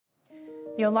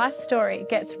Your life story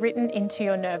gets written into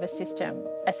your nervous system,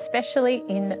 especially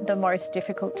in the most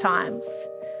difficult times.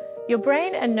 Your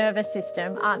brain and nervous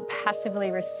system aren't passively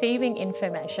receiving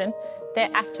information, they're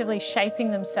actively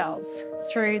shaping themselves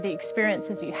through the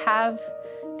experiences you have,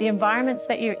 the environments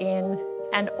that you're in,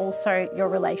 and also your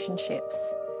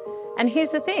relationships. And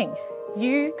here's the thing,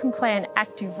 you can play an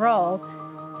active role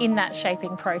in that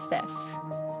shaping process.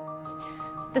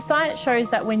 The science shows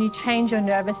that when you change your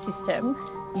nervous system,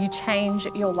 you change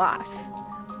your life.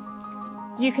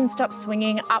 You can stop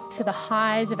swinging up to the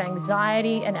highs of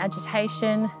anxiety and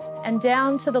agitation and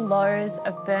down to the lows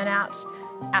of burnout,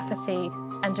 apathy,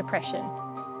 and depression.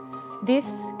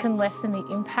 This can lessen the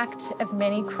impact of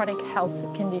many chronic health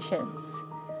conditions.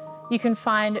 You can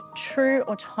find true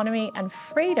autonomy and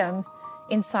freedom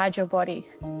inside your body,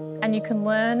 and you can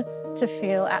learn to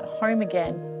feel at home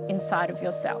again inside of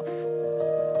yourself.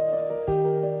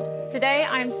 Today,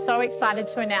 I'm so excited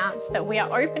to announce that we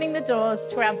are opening the doors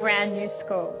to our brand new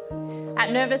school.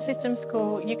 At Nervous System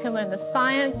School, you can learn the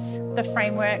science, the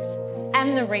frameworks,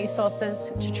 and the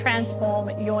resources to transform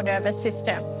your nervous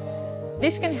system.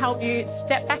 This can help you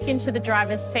step back into the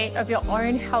driver's seat of your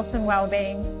own health and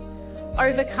well-being,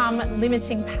 overcome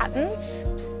limiting patterns,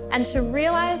 and to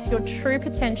realise your true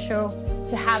potential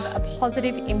to have a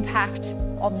positive impact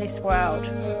on this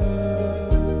world.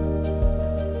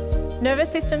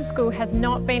 Nervous System School has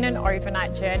not been an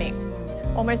overnight journey.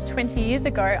 Almost 20 years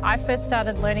ago, I first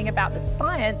started learning about the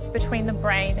science between the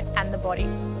brain and the body.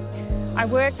 I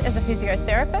worked as a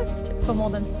physiotherapist for more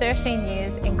than 13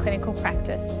 years in clinical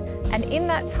practice, and in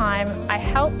that time, I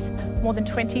helped more than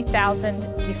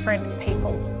 20,000 different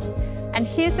people. And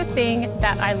here's the thing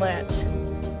that I learnt.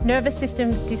 Nervous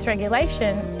system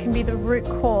dysregulation can be the root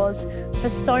cause for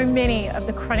so many of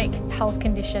the chronic health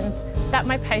conditions that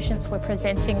my patients were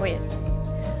presenting with.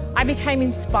 I became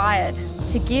inspired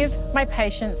to give my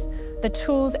patients the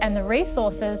tools and the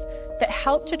resources that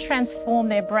help to transform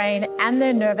their brain and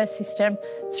their nervous system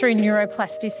through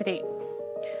neuroplasticity.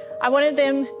 I wanted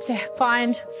them to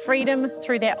find freedom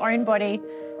through their own body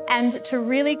and to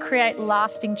really create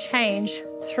lasting change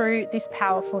through this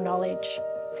powerful knowledge.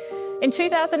 In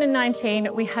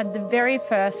 2019, we had the very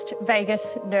first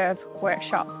vagus nerve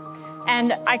workshop,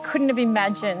 and I couldn't have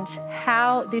imagined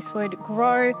how this would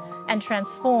grow and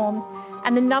transform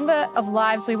and the number of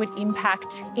lives we would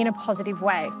impact in a positive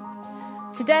way.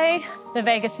 Today, the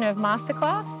Vagus Nerve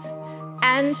Masterclass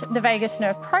and the Vagus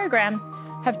Nerve Program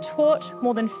have taught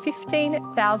more than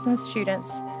 15,000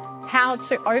 students how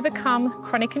to overcome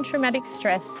chronic and traumatic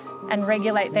stress and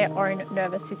regulate their own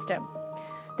nervous system.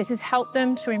 This has helped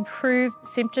them to improve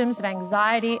symptoms of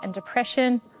anxiety and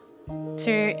depression,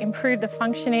 to improve the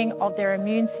functioning of their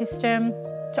immune system,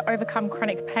 to overcome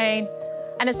chronic pain,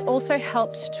 and it's also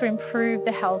helped to improve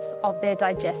the health of their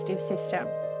digestive system.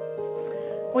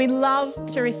 We love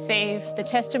to receive the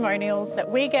testimonials that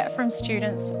we get from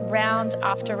students round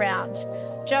after round,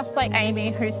 just like Amy,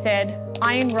 who said,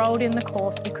 "I enrolled in the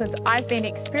course because I've been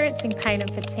experiencing pain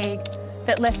and fatigue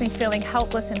that left me feeling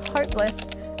helpless and hopeless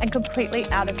and completely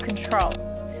out of control.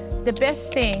 The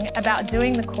best thing about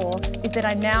doing the course is that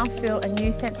I now feel a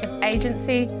new sense of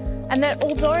agency, and that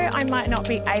although I might not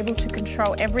be able to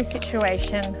control every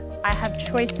situation, I have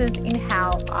choices in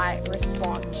how I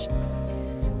respond."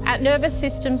 At Nervous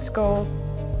System School,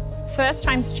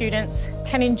 first-time students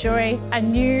can enjoy a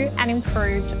new and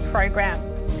improved program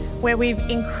where we've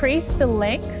increased the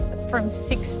length from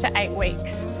 6 to 8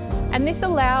 weeks. And this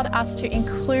allowed us to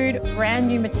include brand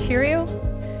new material.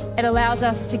 It allows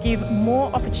us to give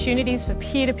more opportunities for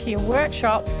peer-to-peer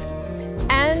workshops,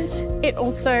 and it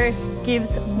also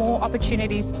gives more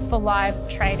opportunities for live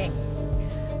training.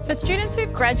 For students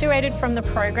who've graduated from the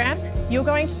program, you're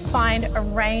going to find a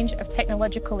range of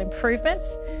technological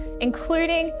improvements,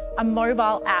 including a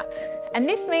mobile app. And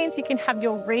this means you can have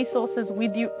your resources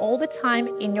with you all the time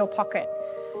in your pocket.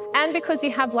 And because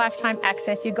you have lifetime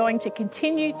access, you're going to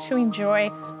continue to enjoy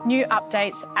new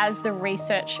updates as the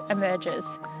research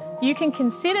emerges. You can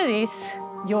consider this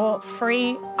your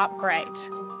free upgrade.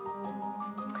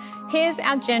 Here's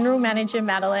our General Manager,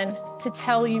 Madeline, to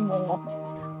tell you more.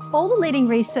 All the leading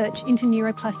research into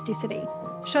neuroplasticity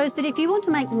shows that if you want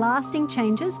to make lasting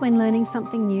changes when learning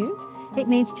something new, it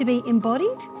needs to be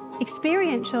embodied,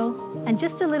 experiential, and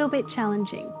just a little bit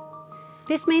challenging.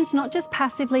 This means not just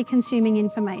passively consuming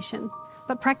information,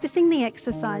 but practicing the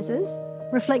exercises,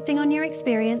 reflecting on your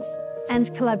experience,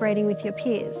 and collaborating with your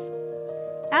peers.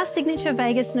 Our signature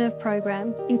Vagus Nerve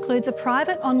program includes a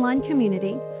private online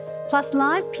community, plus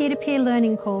live peer-to-peer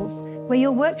learning calls where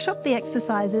you'll workshop the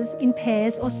exercises in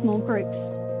pairs or small groups.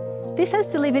 This has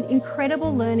delivered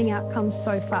incredible learning outcomes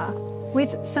so far,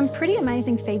 with some pretty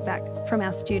amazing feedback from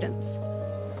our students.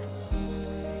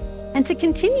 And to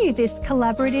continue this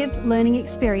collaborative learning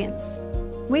experience,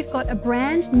 we've got a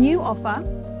brand new offer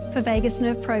for Vagus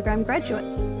Nerve Program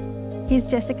graduates. Here's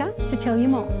Jessica to tell you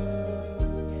more.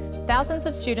 Thousands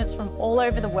of students from all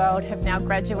over the world have now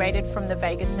graduated from the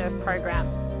Vagus Nerve Program.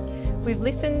 We've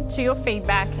listened to your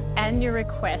feedback and your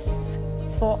requests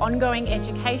for ongoing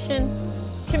education,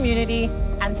 community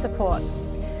and support.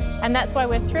 And that's why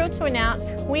we're thrilled to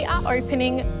announce we are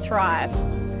opening Thrive,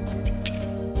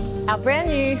 our brand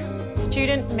new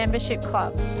student membership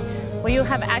club, where you'll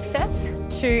have access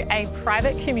to a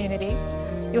private community,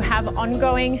 you'll have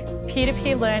ongoing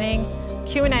peer-to-peer learning,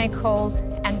 Q&A calls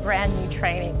and brand new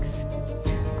trainings.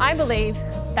 I believe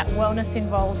that wellness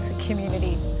involves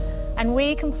community, and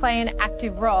we can play an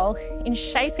active role in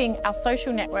shaping our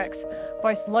social networks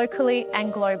both locally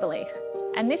and globally.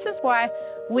 And this is why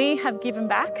we have given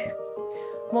back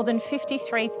more than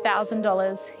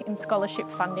 $53,000 in scholarship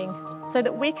funding so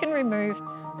that we can remove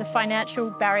the financial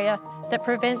barrier that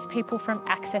prevents people from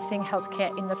accessing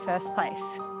healthcare in the first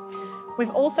place. We've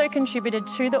also contributed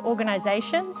to the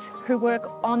organisations who work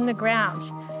on the ground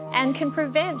and can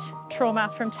prevent trauma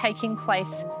from taking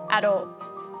place at all.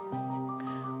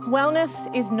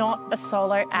 Wellness is not a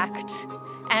solo act,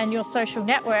 and your social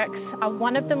networks are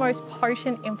one of the most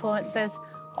potent influences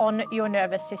on your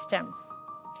nervous system.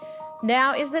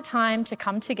 Now is the time to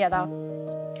come together,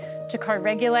 to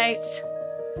co-regulate,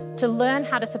 to learn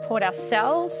how to support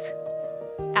ourselves,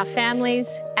 our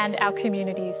families and our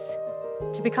communities,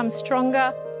 to become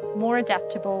stronger, more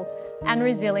adaptable and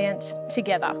resilient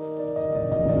together.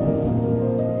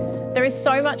 There is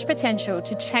so much potential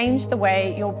to change the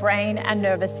way your brain and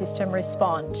nervous system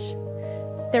respond.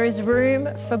 There is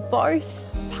room for both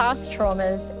past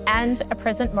traumas and a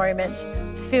present moment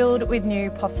filled with new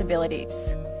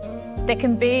possibilities. There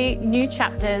can be new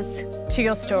chapters to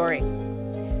your story.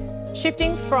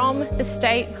 Shifting from the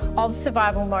state of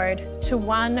survival mode to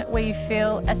one where you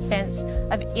feel a sense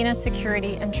of inner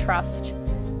security and trust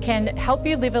can help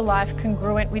you live a life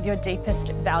congruent with your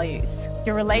deepest values.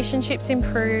 Your relationships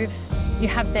improve, you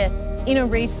have the inner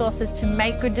resources to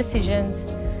make good decisions,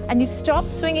 and you stop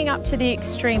swinging up to the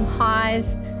extreme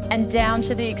highs and down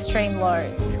to the extreme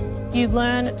lows. You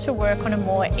learn to work on a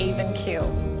more even keel.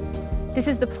 This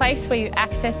is the place where you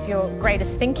access your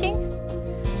greatest thinking,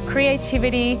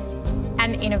 creativity,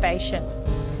 and innovation.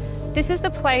 This is the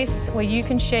place where you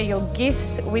can share your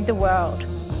gifts with the world.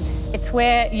 It's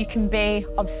where you can be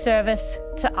of service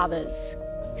to others.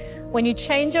 When you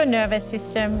change your nervous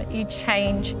system, you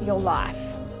change your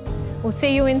life. We'll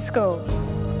see you in school.